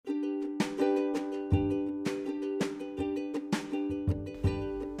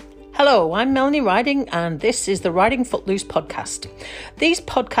Hello, I'm Melanie Riding and this is the Riding Footloose podcast. These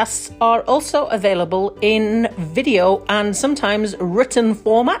podcasts are also available in video and sometimes written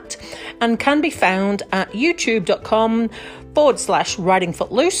format and can be found at youtube.com/Riding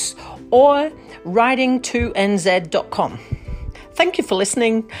Footloose or riding2nz.com. Thank you for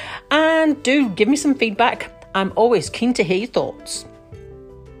listening and do give me some feedback. I'm always keen to hear your thoughts.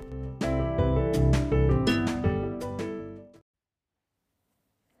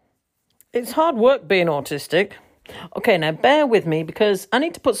 It's hard work being autistic. Okay, now bear with me because I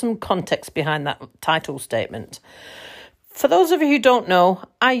need to put some context behind that title statement. For those of you who don't know,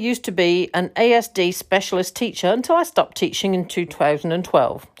 I used to be an ASD specialist teacher until I stopped teaching in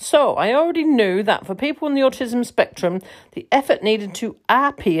 2012. So I already knew that for people on the autism spectrum, the effort needed to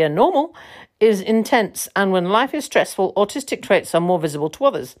appear normal is intense, and when life is stressful, autistic traits are more visible to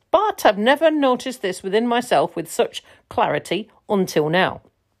others. But I've never noticed this within myself with such clarity until now.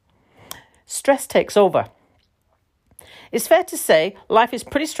 Stress takes over. It's fair to say life is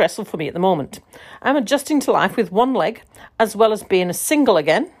pretty stressful for me at the moment. I'm adjusting to life with one leg, as well as being a single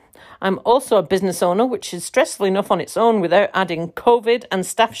again. I'm also a business owner, which is stressful enough on its own without adding COVID and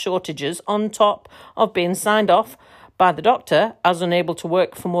staff shortages on top of being signed off by the doctor as unable to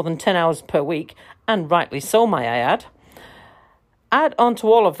work for more than 10 hours per week, and rightly so, may I add. Add on to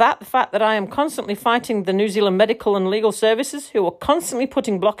all of that the fact that I am constantly fighting the New Zealand medical and legal services who are constantly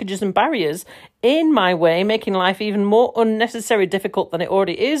putting blockages and barriers in my way, making life even more unnecessarily difficult than it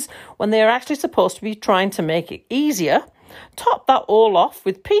already is when they are actually supposed to be trying to make it easier. Top that all off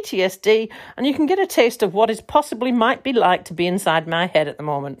with PTSD and you can get a taste of what it possibly might be like to be inside my head at the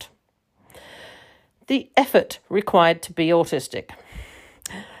moment. The effort required to be autistic.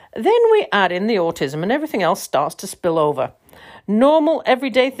 Then we add in the autism and everything else starts to spill over. Normal,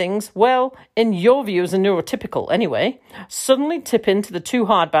 everyday things, well, in your view as a neurotypical anyway, suddenly tip into the too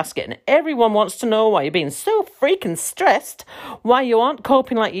hard basket and everyone wants to know why you're being so freaking stressed, why you aren't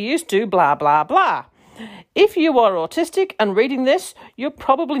coping like you used to, blah, blah, blah. If you are autistic and reading this, you're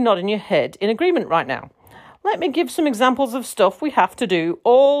probably nodding your head in agreement right now. Let me give some examples of stuff we have to do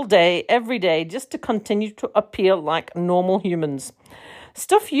all day, every day, just to continue to appear like normal humans.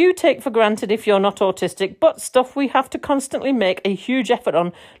 Stuff you take for granted if you're not autistic, but stuff we have to constantly make a huge effort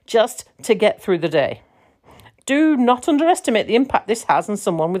on just to get through the day. Do not underestimate the impact this has on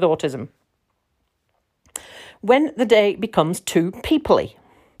someone with autism. When the day becomes too peoply.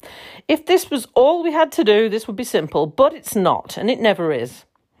 If this was all we had to do, this would be simple, but it's not, and it never is.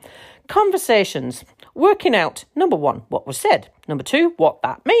 Conversations. Working out, number 1, what was said. Number 2, what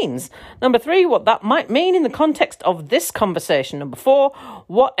that means. Number 3, what that might mean in the context of this conversation. Number 4,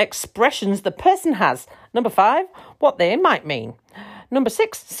 what expressions the person has. Number 5, what they might mean. Number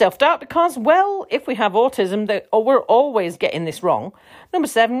 6, self-doubt because, well, if we have autism, we're always getting this wrong. Number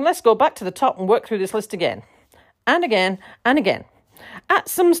 7, let's go back to the top and work through this list again. And again, and again. At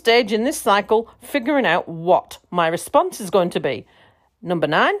some stage in this cycle, figuring out what my response is going to be. Number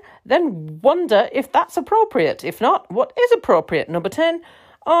 9, then wonder if that's appropriate. If not, what is appropriate? Number 10,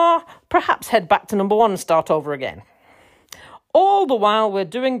 or perhaps head back to number 1 and start over again. All the while we're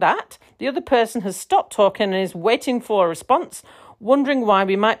doing that, the other person has stopped talking and is waiting for a response, wondering why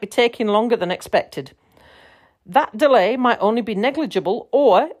we might be taking longer than expected. That delay might only be negligible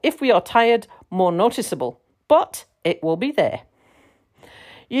or, if we are tired, more noticeable, but it will be there.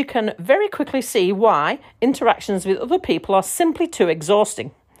 You can very quickly see why interactions with other people are simply too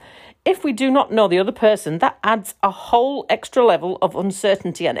exhausting. If we do not know the other person, that adds a whole extra level of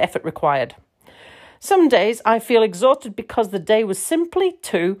uncertainty and effort required. Some days I feel exhausted because the day was simply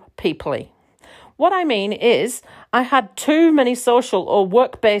too peoply. What I mean is I had too many social or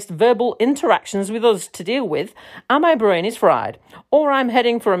work-based verbal interactions with others to deal with, and my brain is fried, or I'm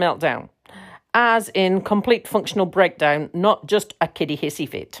heading for a meltdown. As in complete functional breakdown, not just a kiddie hissy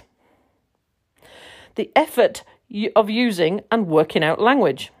fit. The effort of using and working out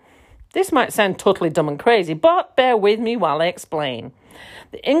language. This might sound totally dumb and crazy, but bear with me while I explain.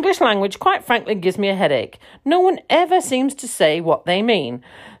 The English language, quite frankly, gives me a headache. No one ever seems to say what they mean.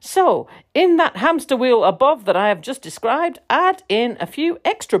 So, in that hamster wheel above that I have just described, add in a few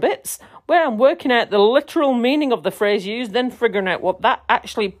extra bits where I'm working out the literal meaning of the phrase used, then figuring out what that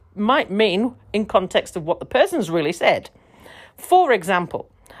actually might mean in context of what the person's really said. For example,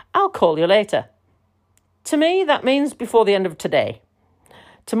 I'll call you later. To me, that means before the end of today.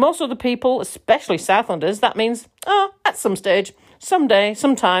 To most other people, especially Southlanders, that means, at some stage, someday,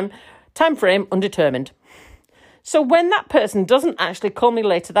 sometime, time frame undetermined. So when that person doesn't actually call me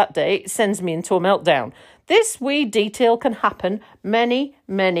later that day, it sends me into a meltdown. This wee detail can happen many,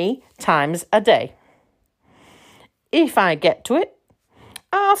 many times a day. If I get to it,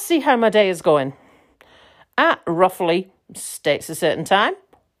 I'll see how my day is going. At roughly states a certain time,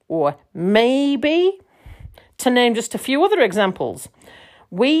 or maybe, to name just a few other examples.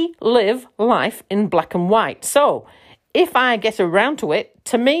 We live life in black and white. So if I get around to it,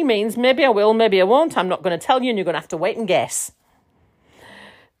 to me means maybe I will, maybe I won't. I'm not going to tell you and you're going to have to wait and guess.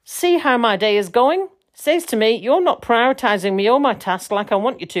 See how my day is going says to me, you're not prioritising me or my task like I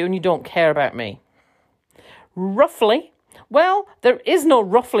want you to and you don't care about me. Roughly, well, there is no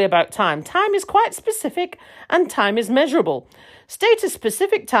roughly about time. Time is quite specific and time is measurable. State a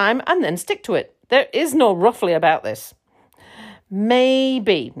specific time and then stick to it. There is no roughly about this.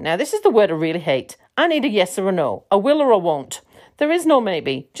 Maybe. Now, this is the word I really hate. I need a yes or a no, a will or a won't. There is no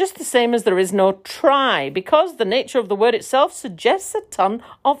maybe, just the same as there is no try, because the nature of the word itself suggests a ton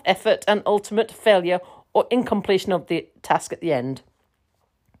of effort and ultimate failure or incompletion of the task at the end.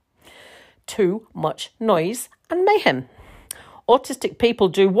 Too much noise and mayhem. Autistic people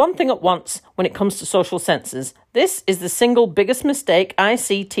do one thing at once when it comes to social senses. This is the single biggest mistake I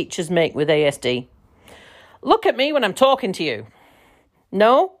see teachers make with ASD. Look at me when I'm talking to you.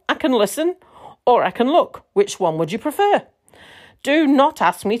 No, I can listen, or I can look. Which one would you prefer? Do not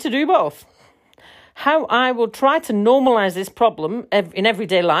ask me to do both. How I will try to normalise this problem in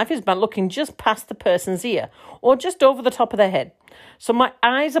everyday life is by looking just past the person's ear or just over the top of their head. So my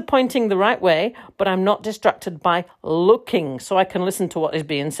eyes are pointing the right way, but I'm not distracted by looking so I can listen to what is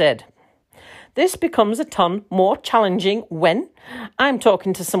being said. This becomes a ton more challenging when I'm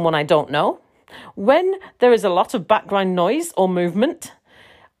talking to someone I don't know, when there is a lot of background noise or movement,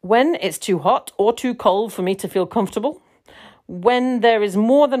 when it's too hot or too cold for me to feel comfortable, when there is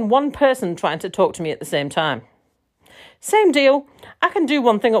more than one person trying to talk to me at the same time. Same deal, I can do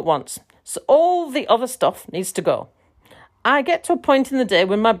one thing at once, so all the other stuff needs to go. I get to a point in the day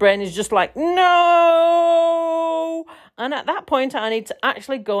when my brain is just like, no! And at that point, I need to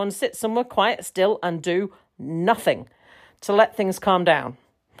actually go and sit somewhere quiet still and do nothing to let things calm down.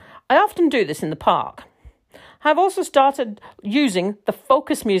 I often do this in the park. I've also started using the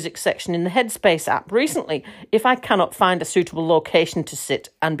focus music section in the Headspace app recently if I cannot find a suitable location to sit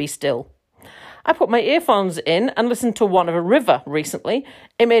and be still. I put my earphones in and listened to one of a river recently.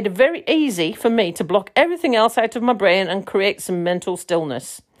 It made it very easy for me to block everything else out of my brain and create some mental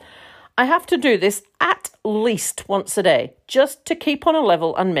stillness. I have to do this at least once a day, just to keep on a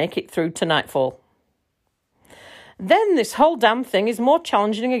level and make it through to nightfall. Then this whole damn thing is more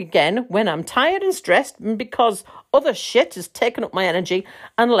challenging again when I'm tired and stressed because other shit has taken up my energy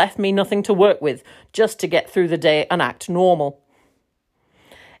and left me nothing to work with just to get through the day and act normal.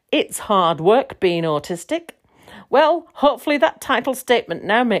 It's hard work being autistic. Well, hopefully that title statement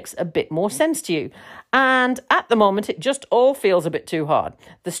now makes a bit more sense to you. And at the moment, it just all feels a bit too hard.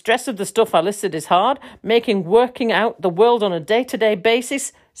 The stress of the stuff I listed is hard, making working out the world on a day-to-day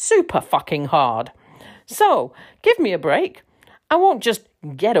basis super fucking hard. So, give me a break. I won't just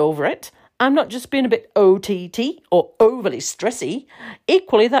get over it. I'm not just being a bit OTT or overly stressy.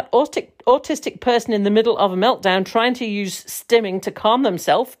 Equally, that autistic person in the middle of a meltdown trying to use stimming to calm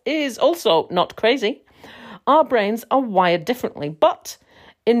themselves is also not crazy. Our brains are wired differently, but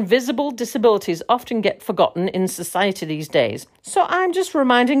invisible disabilities often get forgotten in society these days. So I'm just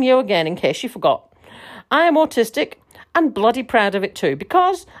reminding you again in case you forgot. I am autistic. And bloody proud of it too,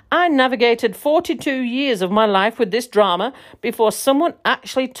 because I navigated 42 years of my life with this drama before someone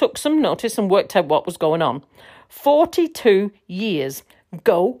actually took some notice and worked out what was going on. 42 years.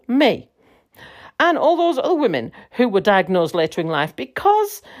 Go me. And all those other women who were diagnosed later in life,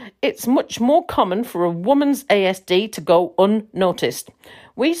 because it's much more common for a woman's ASD to go unnoticed.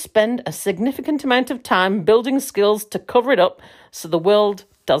 We spend a significant amount of time building skills to cover it up so the world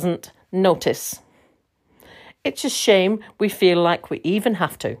doesn't notice. It's a shame we feel like we even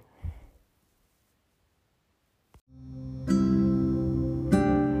have to.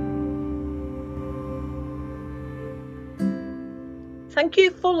 Thank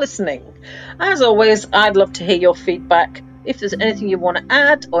you for listening. As always, I'd love to hear your feedback. If there's anything you want to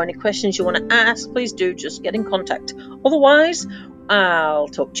add or any questions you want to ask, please do just get in contact. Otherwise, I'll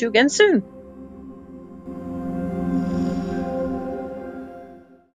talk to you again soon.